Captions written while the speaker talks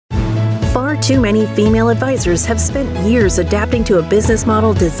Far too many female advisors have spent years adapting to a business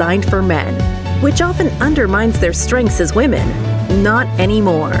model designed for men, which often undermines their strengths as women. Not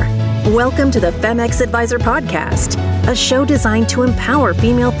anymore. Welcome to the Femex Advisor Podcast, a show designed to empower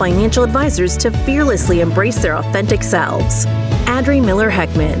female financial advisors to fearlessly embrace their authentic selves. Adri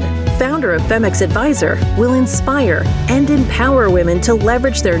Miller-Heckman, founder of Femex Advisor, will inspire and empower women to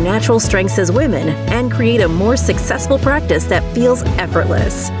leverage their natural strengths as women and create a more successful practice that feels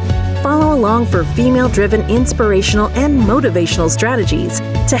effortless. Follow along for female-driven inspirational and motivational strategies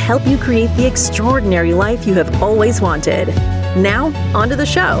to help you create the extraordinary life you have always wanted. Now, onto the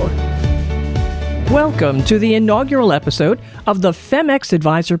show. Welcome to the inaugural episode of the Femex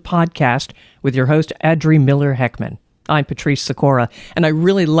Advisor Podcast with your host, Adri Miller-Heckman. I'm Patrice Sikora, and I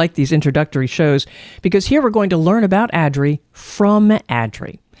really like these introductory shows because here we're going to learn about Adri from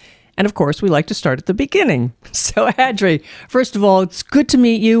Adri. And of course, we like to start at the beginning. So Adri, first of all, it's good to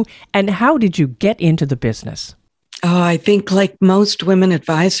meet you. And how did you get into the business? Oh, I think like most women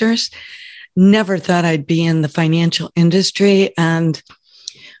advisors, never thought I'd be in the financial industry. And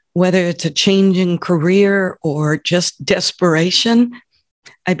whether it's a change in career or just desperation,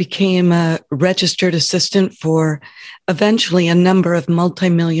 I became a registered assistant for eventually a number of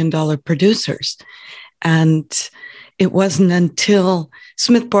multi-million-dollar producers. And it wasn't until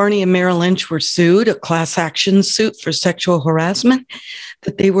Smith Barney and Merrill Lynch were sued, a class action suit for sexual harassment,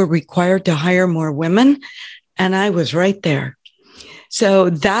 that they were required to hire more women. And I was right there. So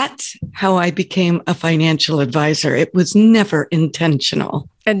that's how I became a financial advisor. It was never intentional.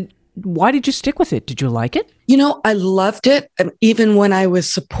 And why did you stick with it? Did you like it? You know, I loved it. Even when I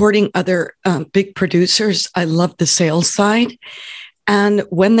was supporting other big producers, I loved the sales side. And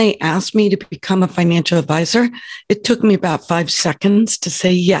when they asked me to become a financial advisor, it took me about 5 seconds to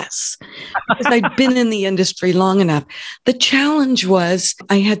say yes, because I'd been in the industry long enough. The challenge was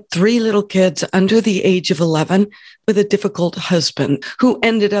I had 3 little kids under the age of 11 with a difficult husband who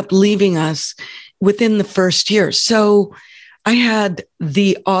ended up leaving us within the first year. So I had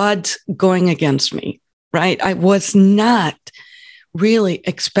the odds going against me, right? I was not really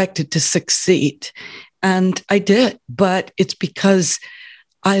expected to succeed. And I did, but it's because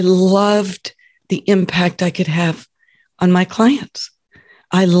I loved the impact I could have on my clients.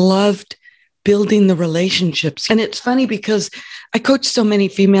 I loved building the relationships. And it's funny because I coach so many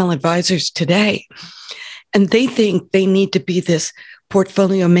female advisors today, and they think they need to be this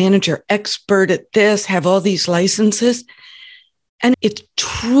portfolio manager, expert at this, have all these licenses. And it's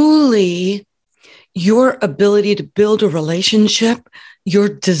truly your ability to build a relationship, your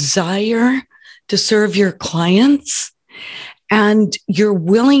desire to serve your clients, and your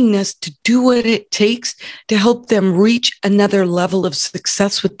willingness to do what it takes to help them reach another level of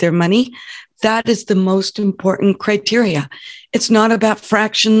success with their money. That is the most important criteria. It's not about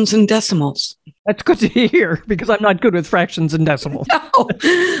fractions and decimals. That's good to hear because I'm not good with fractions and decimals. No,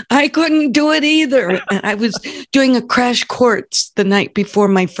 I couldn't do it either. I was doing a crash course the night before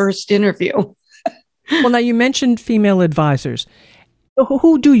my first interview. Well, now you mentioned female advisors.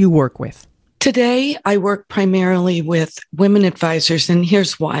 Who do you work with? Today, I work primarily with women advisors, and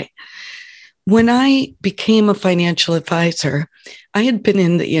here's why. When I became a financial advisor, I had been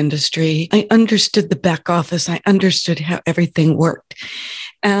in the industry. I understood the back office. I understood how everything worked.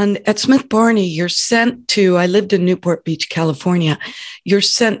 And at Smith Barney, you're sent to, I lived in Newport Beach, California. You're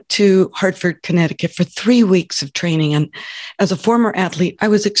sent to Hartford, Connecticut for 3 weeks of training. And as a former athlete, I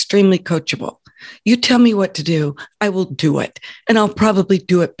was extremely coachable. You tell me what to do, I will do it. And I'll probably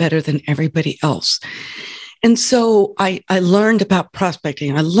do it better than everybody else. And so I learned about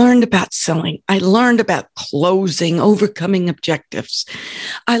prospecting. I learned about selling. I learned about closing, overcoming objectives.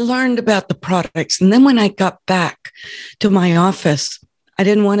 I learned about the products. And then when I got back to my office, I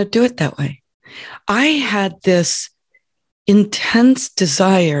didn't want to do it that way. I had this intense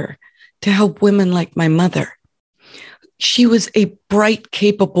desire to help women like my mother. She was a bright,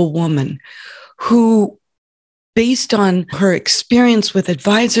 capable woman who, based on her experience with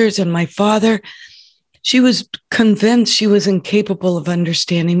advisors and my father, she was convinced she was incapable of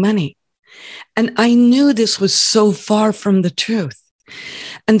understanding money. And I knew this was so far from the truth.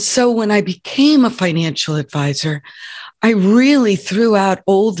 And so when I became a financial advisor, I really threw out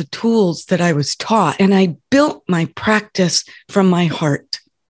all the tools that I was taught, and I built my practice from my heart.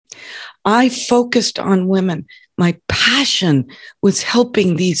 I focused on women. My passion was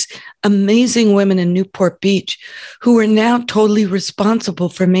helping these amazing women in Newport Beach who were now totally responsible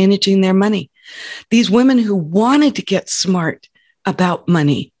for managing their money. These women who wanted to get smart about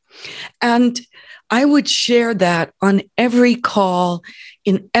money. And I would share that on every call,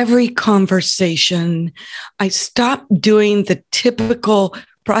 in every conversation. I stopped doing the typical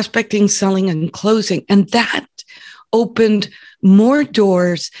prospecting, selling, and closing. And that opened more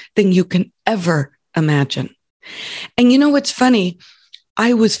doors than you can ever imagine. And you know what's funny?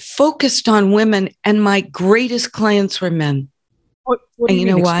 I was focused on women, and my greatest clients were men. What do you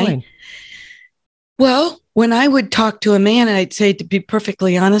know why? Explain. Well, when I would talk to a man, I'd say, to be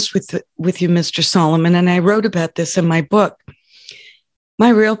perfectly honest with you, Mr. Solomon, and I wrote about this in my book, my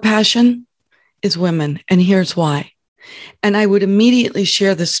real passion is women, and here's why. And I would immediately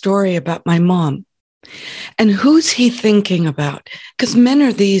share the story about my mom. And who's he thinking about? Because men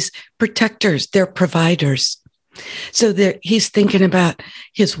are these protectors, they're providers. So he's thinking about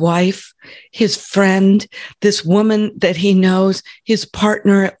his wife, his friend, this woman that he knows, his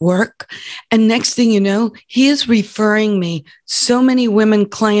partner at work. And next thing you know, he is referring me so many women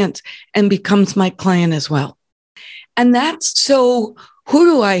clients and becomes my client as well. And so who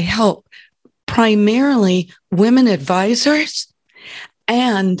do I help? Primarily women advisors,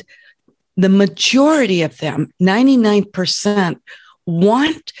 and the majority of them, 99%,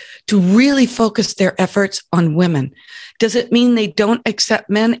 want to really focus their efforts on women. Does it mean they don't accept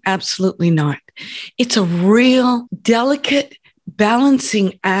men? Absolutely not. It's a real delicate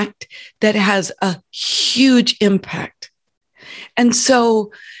balancing act that has a huge impact. And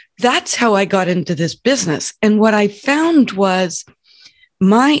so that's how I got into this business. And what I found was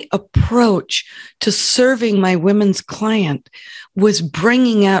my approach to serving my women's client was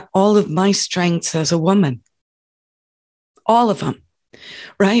bringing out all of my strengths as a woman. All of them,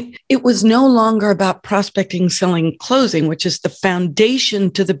 right? It was no longer about prospecting, selling, closing, which is the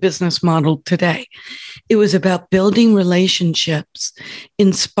foundation to the business model today. It was about building relationships,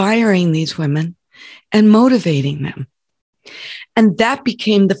 inspiring these women, and motivating them. And that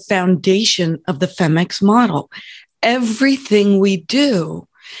became the foundation of the Femex model. Everything we do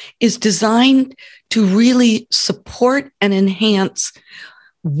is designed to really support and enhance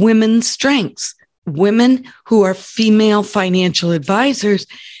women's strengths, women who are female financial advisors,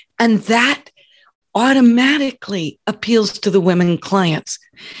 and that automatically appeals to the women clients.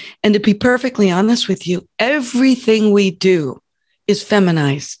 And to be perfectly honest with you, everything we do is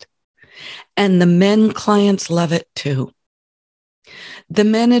feminized, and the men clients love it too. The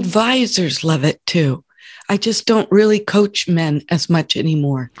men advisors love it too. I just don't really coach men as much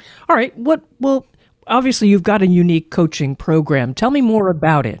anymore. All right. Well, obviously you've got a unique coaching program. Tell me more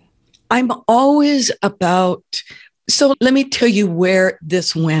about it. I'm always about, so let me tell you where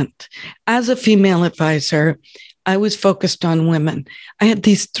this went. As a female advisor, I was focused on women. I had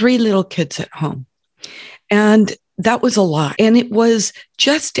these 3 little kids at home, and that was a lot. And it was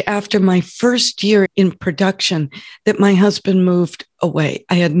just after my first year in production that my husband moved away.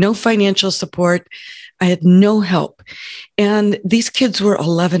 I had no financial support. I had no help. And these kids were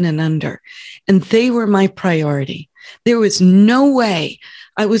 11 and under, and they were my priority. There was no way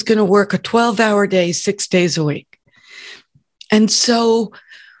I was going to work a 12-hour day, 6 days a week. And so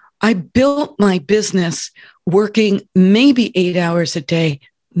I built my business working maybe 8 hours a day,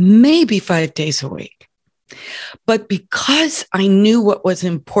 maybe 5 days a week. But because I knew what was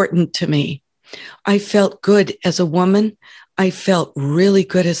important to me, I felt good as a woman. I felt really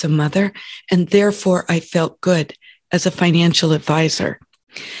good as a mother, and therefore I felt good as a financial advisor.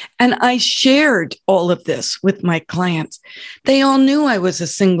 And I shared all of this with my clients. They all knew I was a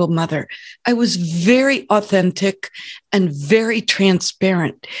single mother. I was very authentic and very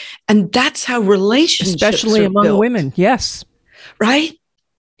transparent. And that's how relationships especially are among built. Women, yes. Right?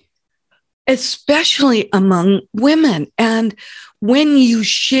 Especially among women. And when you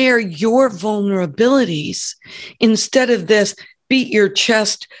share your vulnerabilities, instead of this beat your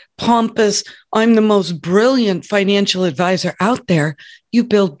chest, pompous, I'm the most brilliant financial advisor out there, you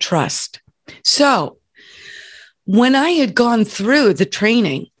build trust. So when I had gone through the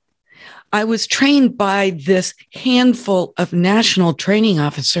training, I was trained by this handful of national training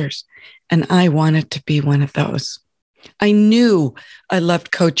officers, and I wanted to be one of those. I knew I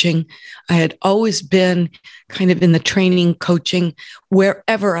loved coaching. I had always been kind of in the training, coaching,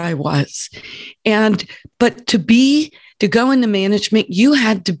 wherever I was. But to go into management, you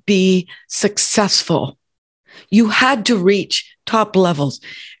had to be successful. You had to reach top levels.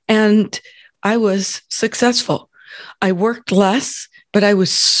 And I was successful. I worked less, but I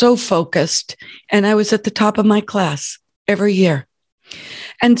was so focused, and I was at the top of my class every year.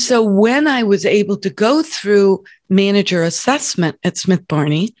 And so when I was able to go through manager assessment at Smith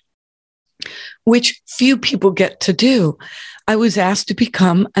Barney, which few people get to do, I was asked to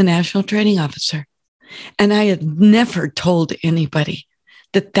become a national training officer. And I had never told anybody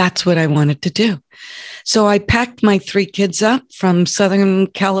that that's what I wanted to do. So I packed my 3 kids up from Southern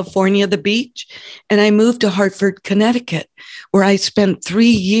California, the beach, and I moved to Hartford, Connecticut, where I spent 3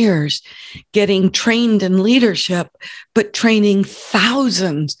 years getting trained in leadership, but training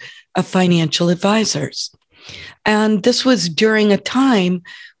thousands of financial advisors. And this was during a time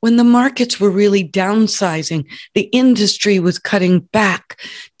when the markets were really downsizing. The industry was cutting back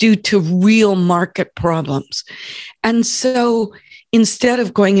due to real market problems. And so instead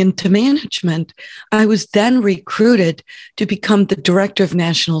of going into management, I was then recruited to become the director of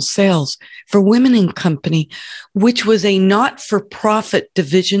national sales for Women in Company, which was a not-for-profit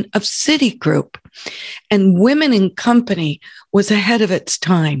division of Citigroup. And Women in Company was ahead of its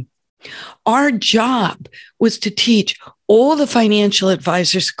time. Our job was to teach all the financial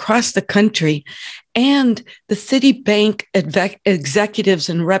advisors across the country and the Citibank executives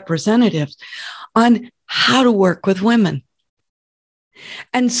and representatives on how to work with women.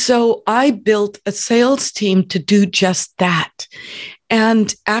 And so I built a sales team to do just that.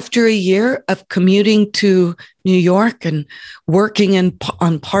 And after a year of commuting to New York and working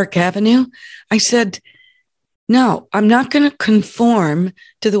on Park Avenue, I said, no, I'm not going to conform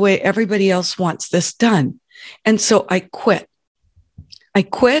to the way everybody else wants this done. And so I quit. I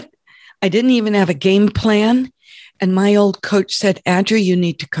didn't even have a game plan. And my old coach said, Audrey, you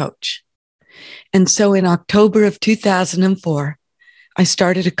need to coach. And so in October of 2004, I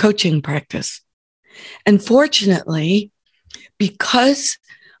started a coaching practice. And fortunately, because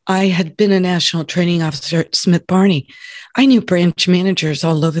I had been a national training officer at Smith Barney, I knew branch managers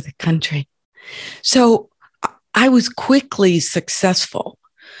all over the country. So I was quickly successful.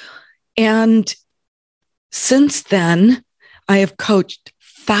 And since then, I have coached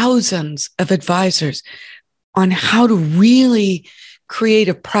thousands of advisors on how to really create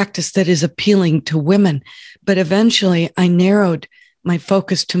a practice that is appealing to women. But eventually, I narrowed my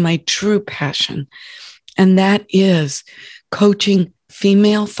focus to my true passion, and that is coaching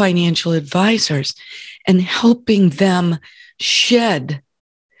female financial advisors and helping them shed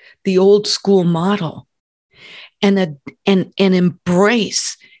the old school model and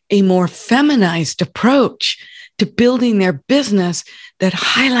embrace a more feminized approach to building their business that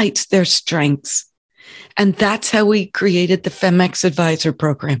highlights their strengths. And that's how we created the FemX Advisor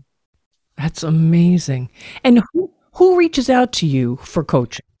Program. That's amazing. And who reaches out to you for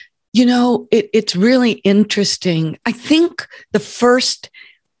coaching? You know, it's really interesting. I think the first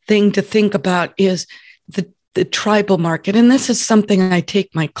thing to think about is the tribal market. And this is something I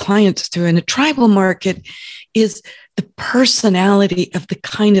take my clients through. And the tribal market is the personality of the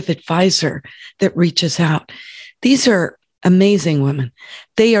kind of advisor that reaches out. These are amazing women.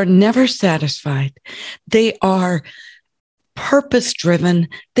 They are never satisfied. They are purpose-driven.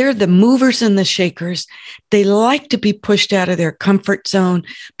 They're the movers and the shakers. They like to be pushed out of their comfort zone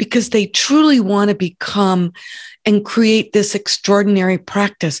because they truly want to become and create this extraordinary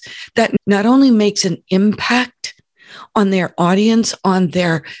practice that not only makes an impact on their audience, on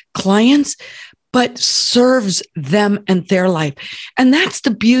their clients, but serves them and their life. And that's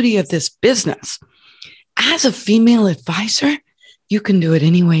the beauty of this business. As a female advisor, you can do it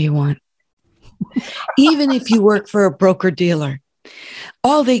any way you want. Even if you work for a broker-dealer,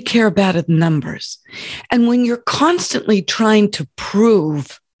 all they care about are the numbers. And when you're constantly trying to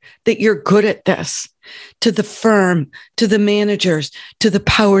prove that you're good at this to the firm, to the managers, to the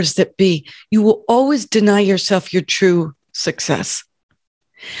powers that be, you will always deny yourself your true success.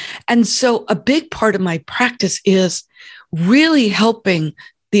 And so a big part of my practice is really helping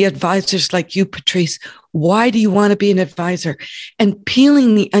the advisors like you, Patrice. Why do you want to be an advisor? And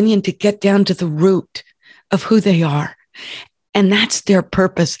peeling the onion to get down to the root of who they are. And that's their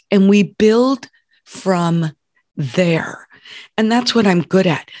purpose. And we build from there. And that's what I'm good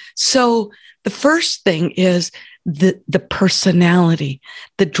at. So the first thing is the personality,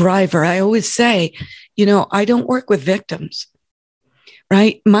 the driver. I always say, you know, I don't work with victims.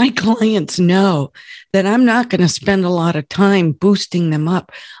 Right? My clients know that I'm not going to spend a lot of time boosting them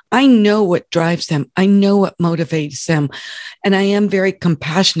up. I know what drives them. I know what motivates them. And I am very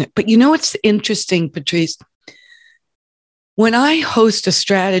compassionate. But you know what's interesting, Patrice? When I host a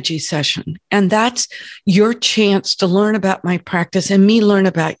strategy session, and that's your chance to learn about my practice and me learn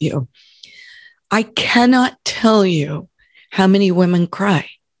about you, I cannot tell you how many women cry.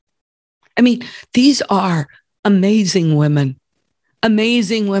 I mean, these are amazing women.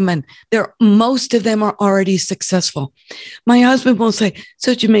 Amazing women. Most of them are already successful. My husband will say,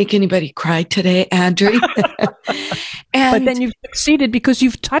 so did you make anybody cry today, Audrey? But then you've succeeded because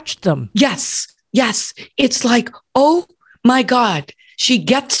you've touched them. Yes. It's like, oh my God, she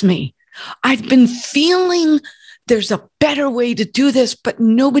gets me. I've been feeling there's a better way to do this, but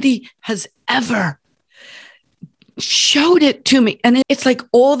nobody has ever showed it to me. And it's like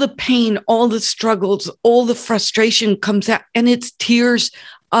all the pain, all the struggles, all the frustration comes out, and it's tears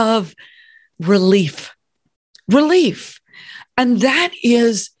of relief. And that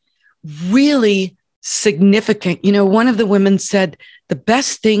is really significant. You know, one of the women said, the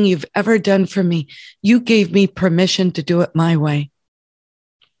best thing you've ever done for me, you gave me permission to do it my way.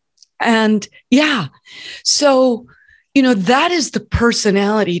 And yeah, so, you know, that is the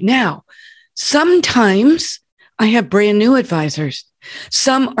personality. Now, sometimes I have brand new advisors.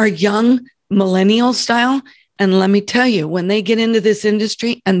 Some are young, millennial style. And let me tell you, when they get into this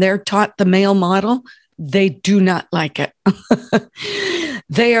industry and they're taught the male model, they do not like it.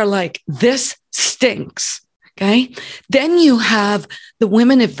 They are like, this stinks. Okay. Then you have the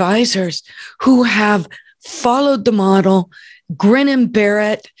women advisors who have followed the model, grin and bear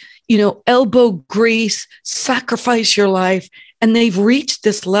it, you know, elbow grease, sacrifice your life. And they've reached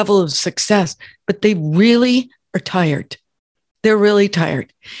this level of success, but they really are tired. They're really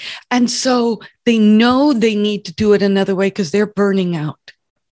tired. And so they know they need to do it another way because they're burning out.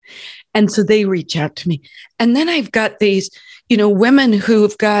 And so they reach out to me. And then I've got these, you know, women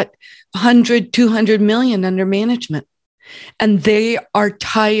who've got 100, 200 million under management, and they are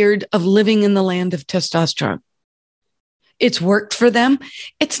tired of living in the land of testosterone. It's worked for them.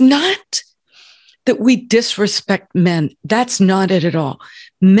 It's not that we disrespect men. That's not it at all.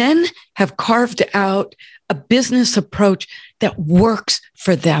 Men have carved out a business approach that works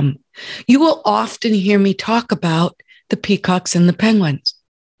for them. You will often hear me talk about the peacocks and the penguins.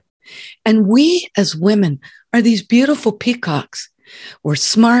 And we as women are these beautiful peacocks. We're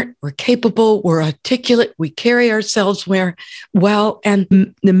smart, we're capable, we're articulate, we carry ourselves well.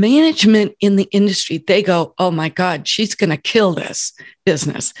 And the management in the industry, they go, oh my God, she's going to kill this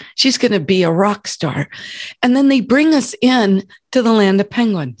business. She's going to be a rock star. And then they bring us in to the land of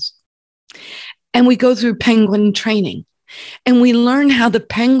penguins. And we go through penguin training. And we learn how the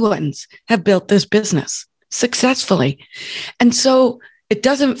penguins have built this business successfully. And so it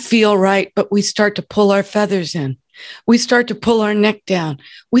doesn't feel right, but we start to pull our feathers in. We start to pull our neck down.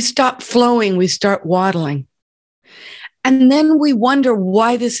 We stop flowing. We start waddling. And then we wonder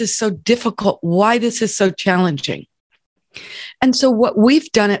why this is so difficult, why this is so challenging. And so what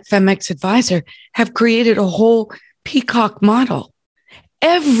we've done at Femex Advisor have created a whole peacock model.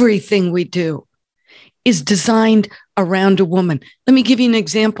 Everything we do is designed around a woman. Let me give you an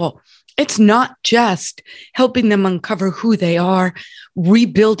example. It's not just helping them uncover who they are,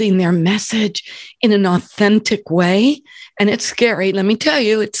 rebuilding their message in an authentic way. And it's scary. Let me tell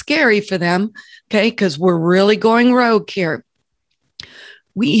you, it's scary for them, okay, because we're really going rogue here.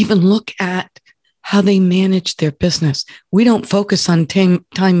 We even look at how they manage their business. We don't focus on time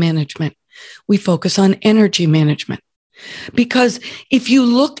management. We focus on energy management. Because if you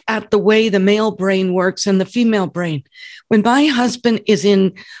look at the way the male brain works and the female brain, when my husband is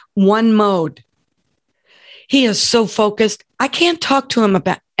in one mode, he is so focused, I can't talk to him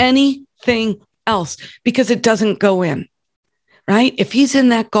about anything else because it doesn't go in, right? If he's in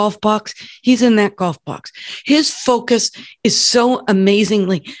that golf box, he's in that golf box. His focus is so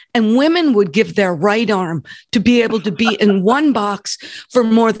amazingly, and women would give their right arm to be able to be in one box for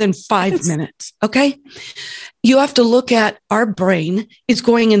more than 5 minutes, okay? You have to look at our brain is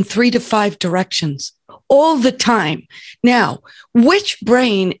going in 3 to 5 directions all the time. Now, which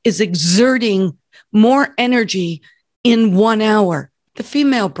brain is exerting more energy in 1 hour? The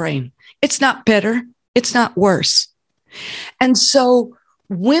female brain. It's not better. It's not worse. And so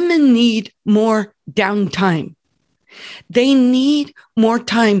women need more downtime. They need more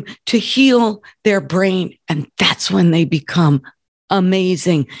time to heal their brain. And that's when they become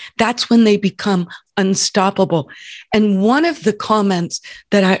amazing. That's when they become unstoppable. And one of the comments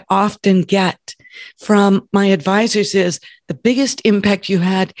that I often get from my advisors is the biggest impact you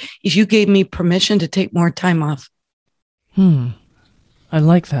had is you gave me permission to take more time off. I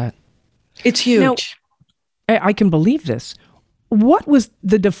like that. It's huge. Now, I can believe this. What was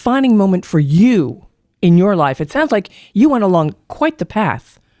the defining moment for you in your life? It sounds like you went along quite the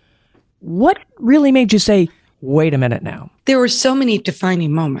path. What really made you say, wait a minute now? There were so many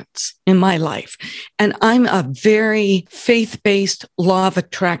defining moments in my life. And I'm a very faith-based, law of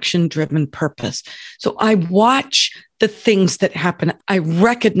attraction driven purpose. So I watch the things that happen. I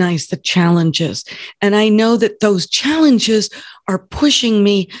recognize the challenges. And I know that those challenges are pushing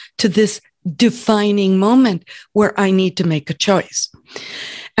me to this defining moment where I need to make a choice.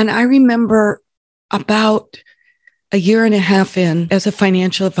 And I remember about a year and a half in as a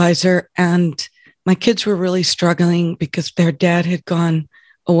financial advisor, and my kids were really struggling because their dad had gone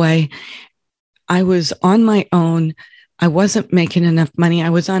away. I was on my own. I wasn't making enough money. I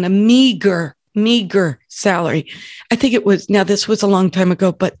was on a meager salary. I think it was, now this was a long time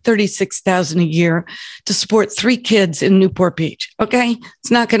ago, but $36,000 a year to support 3 kids in Newport Beach. Okay.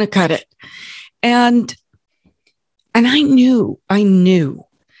 It's not going to cut it. And I knew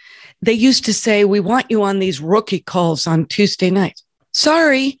they used to say, we want you on these rookie calls on Tuesday nights.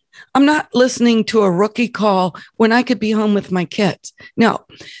 Sorry, I'm not listening to a rookie call when I could be home with my kids. No.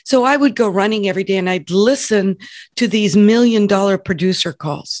 So I would go running every day and I'd listen to these $1 million producer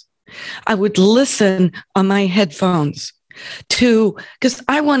calls. I would listen on my headphones because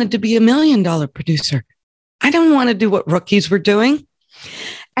I wanted to be $1 million producer. I don't want to do what rookies were doing.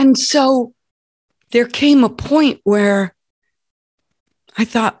 And so there came a point where I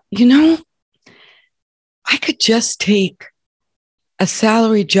thought, I could just take a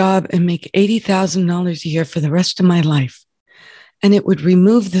salary job and make $80,000 a year for the rest of my life. And it would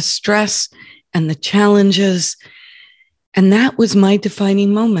remove the stress and the challenges. And that was my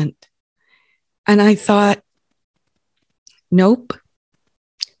defining moment. And I thought, nope,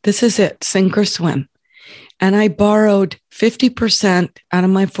 this is it, sink or swim. And I borrowed 50% out of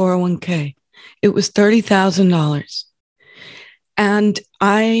my 401k. It was $30,000. And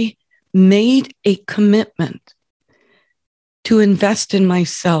I made a commitment to invest in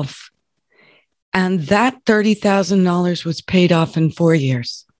myself. And that $30,000 was paid off in 4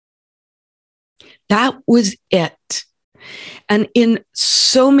 years. That was it. And in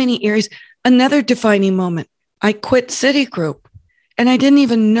so many areas, another defining moment, I quit Citigroup and I didn't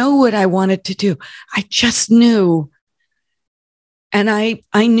even know what I wanted to do. I just knew. And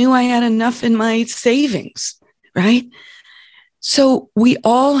I knew I had enough in my savings, right? So we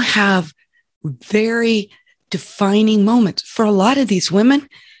all have very defining moments. For a lot of these women,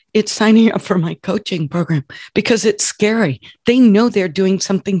 it's signing up for my coaching program because it's scary. They know they're doing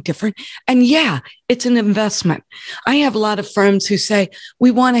something different. And yeah, it's an investment. I have a lot of firms who say,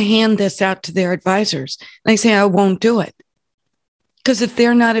 we want to hand this out to their advisors. And I say, I won't do it. Because if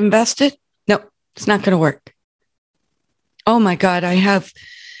they're not invested, no, it's not going to work. Oh my God, I have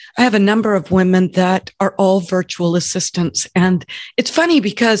a number of women that are all virtual assistants. And it's funny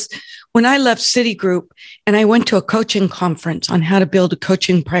because when I left Citigroup and I went to a coaching conference on how to build a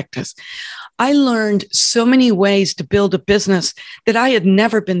coaching practice, I learned so many ways to build a business that I had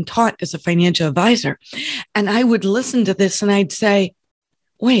never been taught as a financial advisor. And I would listen to this and I'd say,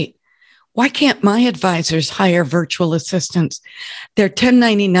 wait, why can't my advisors hire virtual assistants? They're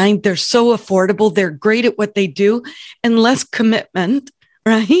 1099. They're so affordable. They're great at what they do and less commitment.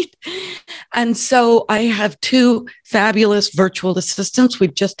 Right. And so I have 2 fabulous virtual assistants.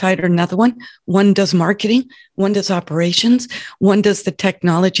 We've just hired another one. One does marketing, one does operations, one does the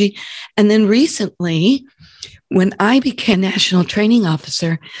technology. And then recently, when I became national training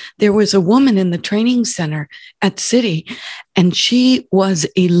officer, there was a woman in the training center at Citi, and she was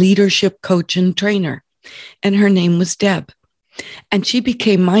a leadership coach and trainer. And her name was Deb. And she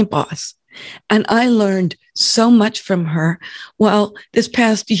became my boss. And I learned so much from her. Well, this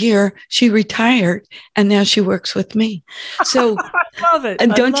past year, she retired and now she works with me. So I love it.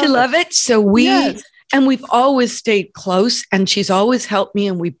 And don't you love it? So yes. And we've always stayed close and she's always helped me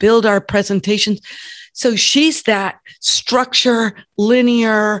and we build our presentations. So she's that structure,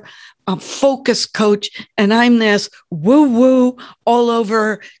 linear, focus coach. And I'm this woo-woo all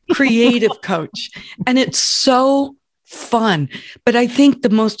over creative coach. And it's so fun. But I think the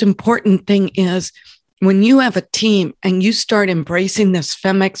most important thing is when you have a team and you start embracing this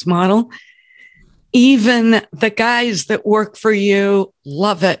Femex model, even the guys that work for you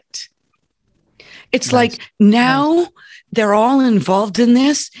love it. It's nice. Like now they're all involved in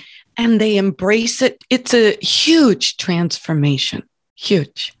this and they embrace it. It's a huge transformation.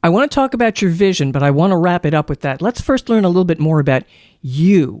 Huge. I want to talk about your vision, but I want to wrap it up with that. Let's first learn a little bit more about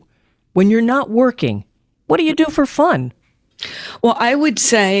you. When you're not working, what do you do for fun? Well, I would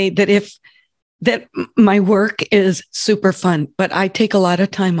say that my work is super fun, but I take a lot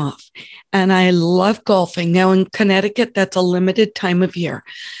of time off and I love golfing. Now in Connecticut, that's a limited time of year.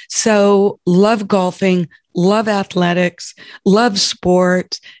 So love golfing, love athletics, love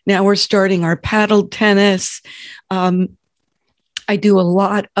sports. Now we're starting our paddle tennis. I do a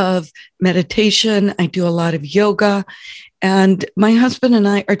lot of meditation. I do a lot of yoga. And my husband and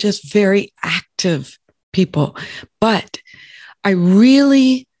I are just very active people. But I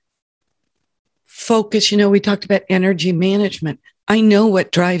really focus, we talked about energy management. I know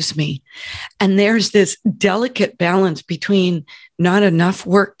what drives me. And there's this delicate balance between not enough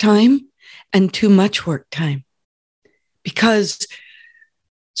work time and too much work time.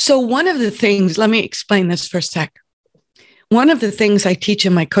 So one of the things, let me explain this for a sec. One of the things I teach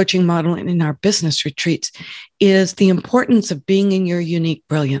in my coaching model and in our business retreats is the importance of being in your unique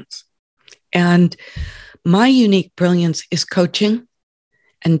brilliance. And my unique brilliance is coaching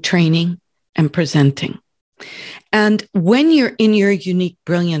and training and presenting. And when you're in your unique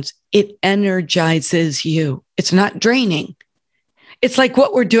brilliance, it energizes you. It's not draining. It's like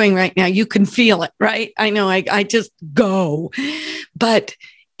what we're doing right now. You can feel it, right? I know I just go, but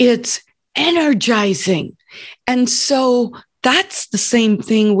it's energizing. And so that's the same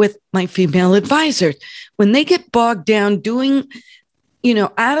thing with my female advisors. When they get bogged down doing,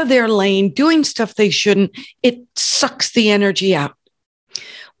 out of their lane, doing stuff they shouldn't, it sucks the energy out.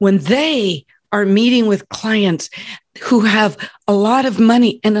 When they are meeting with clients who have a lot of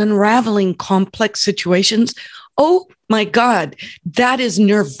money and unraveling complex situations, oh my God, that is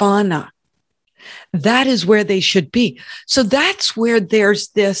nirvana. That is where they should be. So that's where there's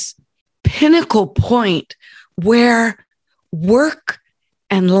this pinnacle point where work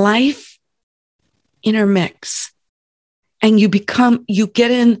and life intermix and you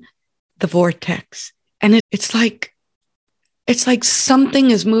get in the vortex. And it's like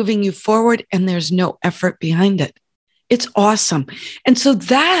something is moving you forward and there's no effort behind it. It's awesome. And so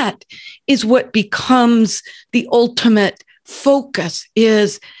that is what becomes the ultimate focus,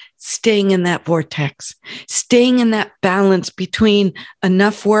 is staying in that vortex, staying in that balance between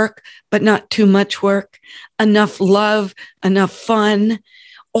enough work, but not too much work, enough love, enough fun,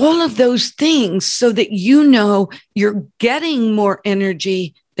 all of those things, so that you're getting more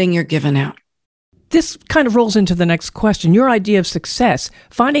energy than you're giving out. This kind of rolls into the next question. Your idea of success,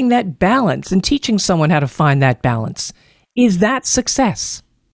 finding that balance and teaching someone how to find that balance. Is that success?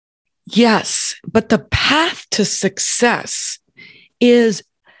 Yes, but the path to success is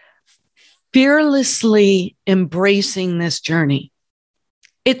fearlessly embracing this journey.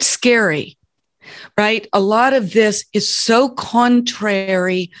 It's scary, right? A lot of this is so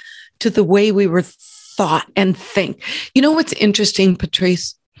contrary to the way we were thought and think. You know what's interesting,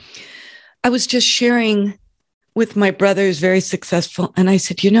 Patrice? I was just sharing with my brother who's very successful. And I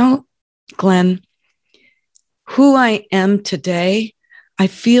said, Glenn, who I am today, I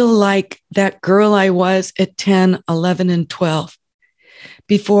feel like that girl I was at 10, 11, and 12.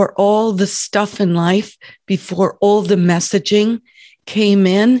 Before all the stuff in life, before all the messaging came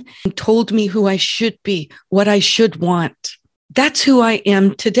in and told me who I should be, what I should want. That's who I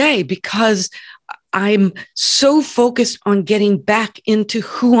am today, because I'm so focused on getting back into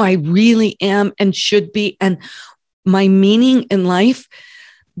who I really am and should be and my meaning in life,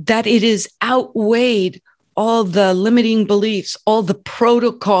 that it is outweighed all the limiting beliefs, all the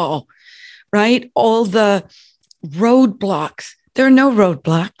protocol, right? All the roadblocks. There are no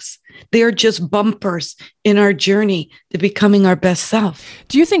roadblocks. They are just bumpers in our journey to becoming our best self.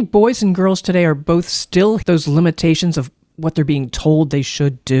 Do you think boys and girls today are both still those limitations of what they're being told they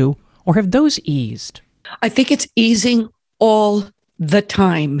should do? Or have those eased? I think it's easing all the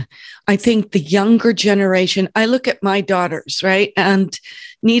time. I think the younger generation, I look at my daughters, right? And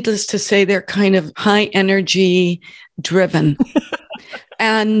needless to say, they're kind of high energy driven.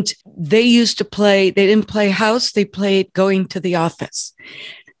 And they used to play, they didn't play house, they played going to the office.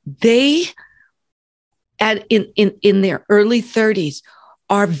 They, in their early 30s,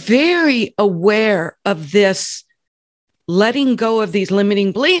 are very aware of this letting go of these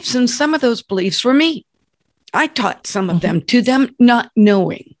limiting beliefs. And some of those beliefs were me. I taught some of them to them, not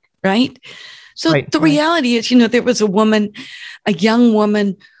knowing, right? So the reality is, there was a young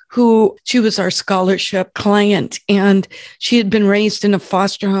woman who, she was our scholarship client, and she had been raised in a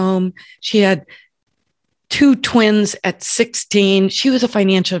foster home. She had 2 twins at 16. She was a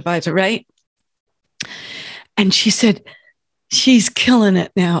financial advisor, right? And she said, she's killing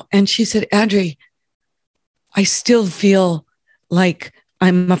it now. And she said, Adri, I still feel like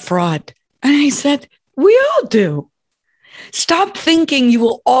I'm a fraud. And I said, we all do. Stop thinking you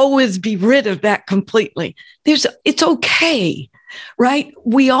will always be rid of that completely. It's okay, right?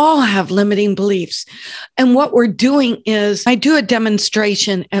 We all have limiting beliefs. And what we're doing is, I do a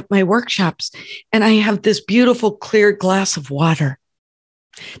demonstration at my workshops, and I have this beautiful clear glass of water.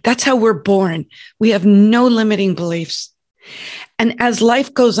 That's how we're born. We have no limiting beliefs. And as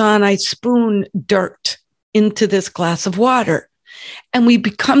life goes on, I spoon dirt into this glass of water. And we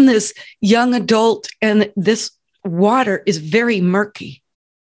become this young adult, and this water is very murky.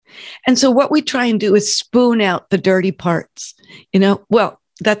 And so what we try and do is spoon out the dirty parts. Well,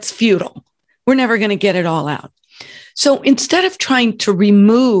 that's futile. We're never going to get it all out. So instead of trying to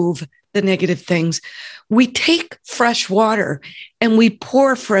remove the negative things, we take fresh water and we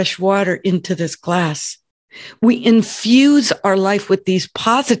pour fresh water into this glass. We infuse our life with these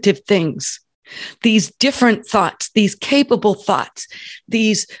positive things. these different thoughts, these capable thoughts,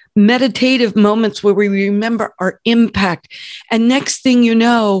 these meditative moments where we remember our impact. And next thing you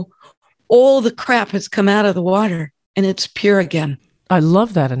know, all the crap has come out of the water and it's pure again. I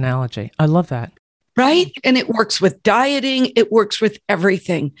love that analogy. I love that. Right? And it works with dieting. It works with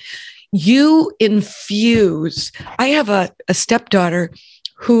everything. You infuse. I have a stepdaughter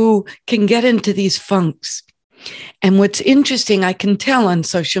who can get into these funks. And what's interesting, I can tell on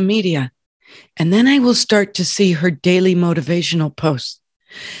social media. And then I will start to see her daily motivational posts.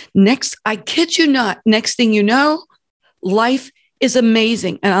 Next, I kid you not, next thing you know, life is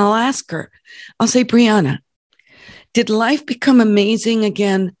amazing. And I'll ask her, I'll say, Brianna, did life become amazing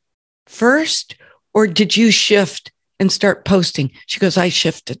again first, or did you shift and start posting? She goes, I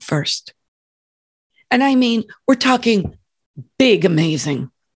shifted first. And I mean, we're talking big, amazing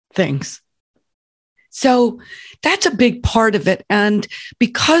things. So that's a big part of it. And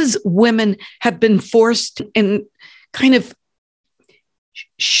because women have been forced and kind of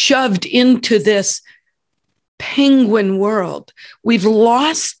shoved into this penguin world, we've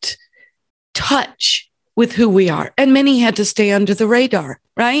lost touch with who we are. And many had to stay under the radar,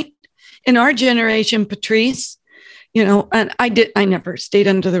 right? In our generation, Patrice, and I never stayed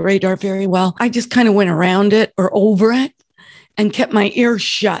under the radar very well. I just kind of went around it or over it and kept my ears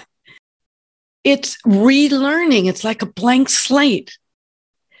shut. It's relearning. It's like a blank slate,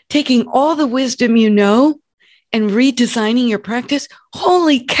 taking all the wisdom you know and redesigning your practice.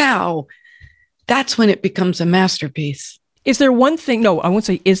 Holy cow. That's when it becomes a masterpiece. Is there one thing? No, I won't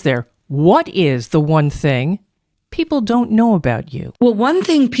say is there. What is the one thing people don't know about you? Well, one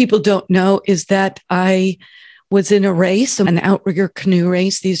thing people don't know is that I was in a race, an outrigger canoe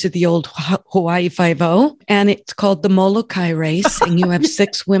race. These are the old Hawaii 5-0, and it's called the Molokai race. And you have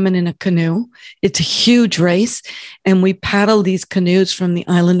 6 women in a canoe. It's a huge race. And we paddle these canoes from the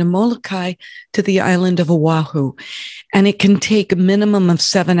island of Molokai to the island of Oahu. And it can take a minimum of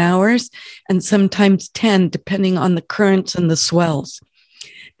 7 hours and sometimes 10, depending on the currents and the swells.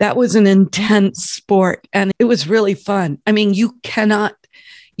 That was an intense sport, and it was really fun. I mean,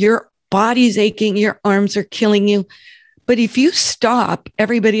 your body's aching, your arms are killing you. But if you stop,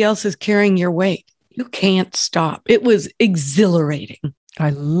 everybody else is carrying your weight. You can't stop. It was exhilarating.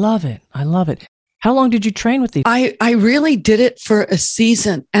 I love it. I love it. How long did you train with these? I really did it for a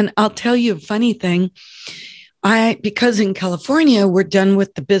season. And I'll tell you a funny thing. Because in California, we're done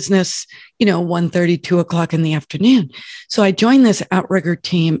with the business, 1:30, 2:00 in the afternoon. So I joined this outrigger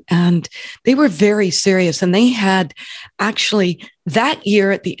team and they were very serious. And they had actually that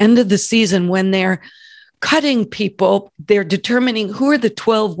year at the end of the season, when they're cutting people, they're determining who are the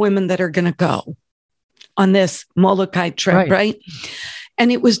 12 women that are going to go on this Molokai trip, right?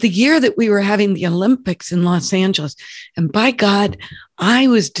 And it was the year that we were having the Olympics in Los Angeles. And by God, I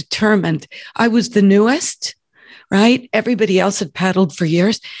was determined. I was the newest. Right? Everybody else had paddled for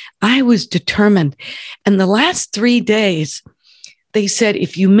years. I was determined. And the last 3 days, they said,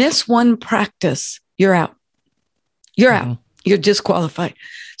 if you miss one practice, you're out. You're out. You're disqualified.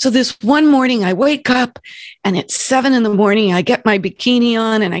 So this one morning I wake up and it's 7 a.m. I get my bikini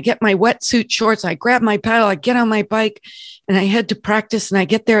on and I get my wetsuit shorts. I grab my paddle. I get on my bike and I head to practice and I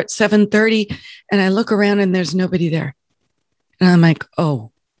get there at 7:30 and I look around and there's nobody there. And I'm like,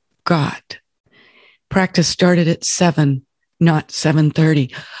 oh God. Practice started at 7, not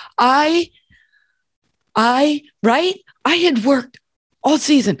 7:30. I had worked all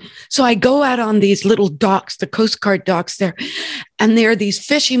season. So I go out on these little docks, the Coast Guard docks there, and there are these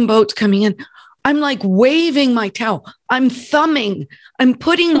fishing boats coming in. I'm like waving my towel. I'm thumbing. I'm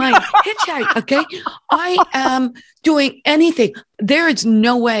putting my hitchhike. Okay. I am doing anything. There is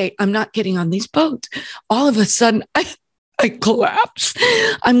no way I'm not getting on these boats. All of a sudden, I collapse.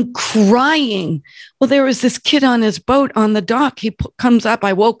 I'm crying. Well, there was this kid on his boat on the dock. He comes up.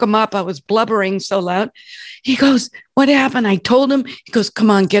 I woke him up. I was blubbering so loud. He goes, what happened? I told him. He goes, come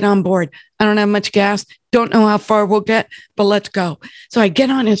on, get on board. I don't have much gas. Don't know how far we'll get, but let's go. So I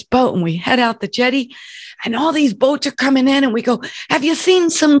get on his boat and we head out the jetty and all these boats are coming in and we go, have you seen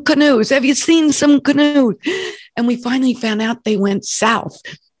some canoes? Have you seen some canoes? And we finally found out they went south.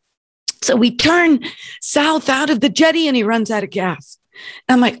 So we turn south out of the jetty and he runs out of gas.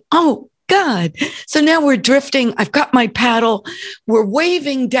 And I'm like, oh God. So now we're drifting. I've got my paddle. We're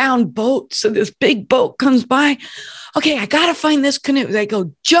waving down boats. So this big boat comes by. Okay, I got to find this canoe. They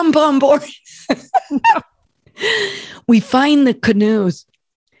go, jump on board. We find the canoes.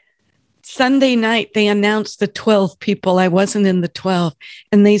 Sunday night, they announced the 12 people. I wasn't in the 12.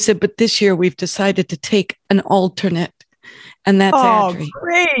 And they said, but this year we've decided to take an alternate. And that's Adri.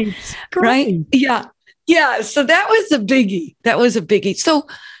 Great. Right? Yeah. Yeah. So that was a biggie. So,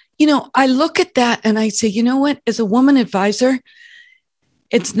 I look at that and I say, you know what, as a woman advisor,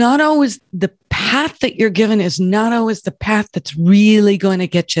 it's not always the path that you're given is not always the path that's really going to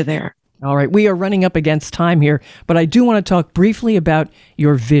get you there. All right. We are running up against time here, but I do want to talk briefly about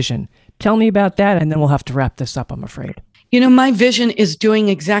your vision. Tell me about that, and then we'll have to wrap this up, I'm afraid. My vision is doing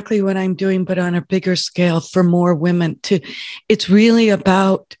exactly what I'm doing, but on a bigger scale for more women. It's really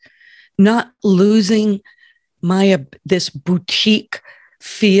about not losing this boutique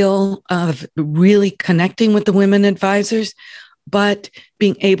feel of really connecting with the women advisors, but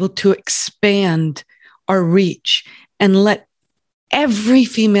being able to expand our reach and let every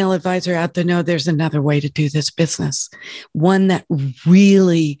female advisor out there know there's another way to do this business, one that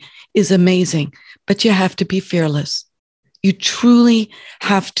really is amazing, but you have to be fearless. You truly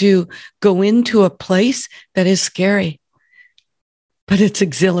have to go into a place that is scary, but it's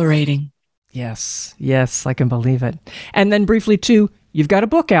exhilarating. Yes, I can believe it. And then briefly too, you've got a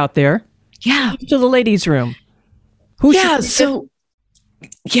book out there. Yeah. Keys to the Ladies' Room. Keys to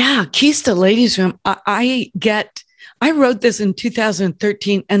the Ladies' Room. I wrote this in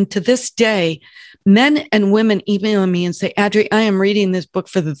 2013, and to this day, men and women email me and say, Adri, I am reading this book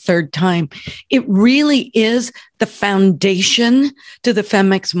for the third time. It really is the foundation to the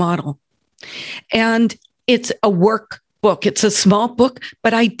Femex model. And it's a workbook. It's a small book,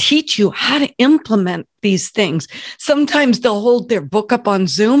 but I teach you how to implement these things. Sometimes they'll hold their book up on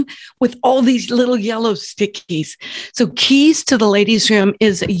Zoom with all these little yellow stickies. So Keys to the Ladies' Room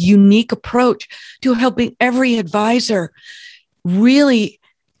is a unique approach to helping every advisor really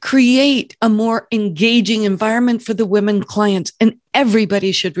create a more engaging environment for the women clients. And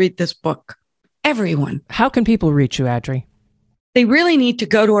everybody should read this book. Everyone. How can people reach you, Adri? They really need to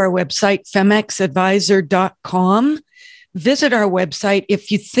go to our website, femexadvisor.com. Visit our website.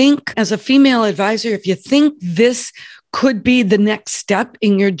 If you think, as a female advisor, if you think this could be the next step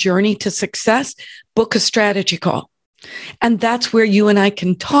in your journey to success, book a strategy call. And that's where you and I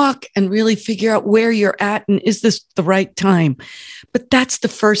can talk and really figure out where you're at and is this the right time? But that's the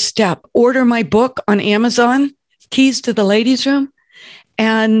first step. Order my book on Amazon, Keys to the Ladies' Room,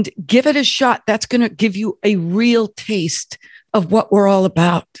 and give it a shot. That's going to give you a real taste of what we're all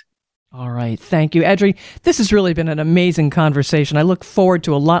about. All right. Thank you, Adri. This has really been an amazing conversation. I look forward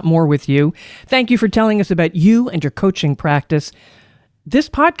to a lot more with you. Thank you for telling us about you and your coaching practice. This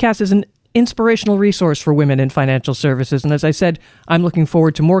podcast is an inspirational resource for women in financial services. And as I said, I'm looking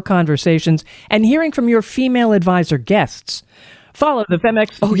forward to more conversations and hearing from your female advisor guests. Follow the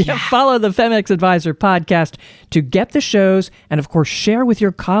Femex Advisor podcast to get the shows and, of course, share with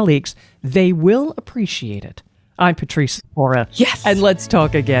your colleagues. They will appreciate it. I'm Patrice Sikora. Yes. And let's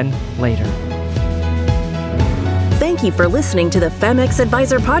talk again later. Thank you for listening to the Femex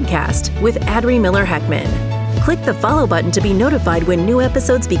Advisor podcast with Adri Miller Heckman. Click the follow button to be notified when new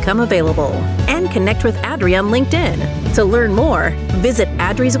episodes become available. And connect with Adri on LinkedIn. To learn more, visit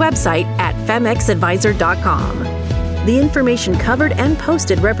Adri's website at femexadvisor.com. The information covered and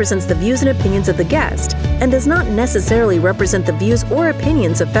posted represents the views and opinions of the guest and does not necessarily represent the views or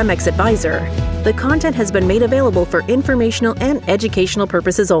opinions of Femex Advisor. The content has been made available for informational and educational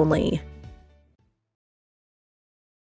purposes only.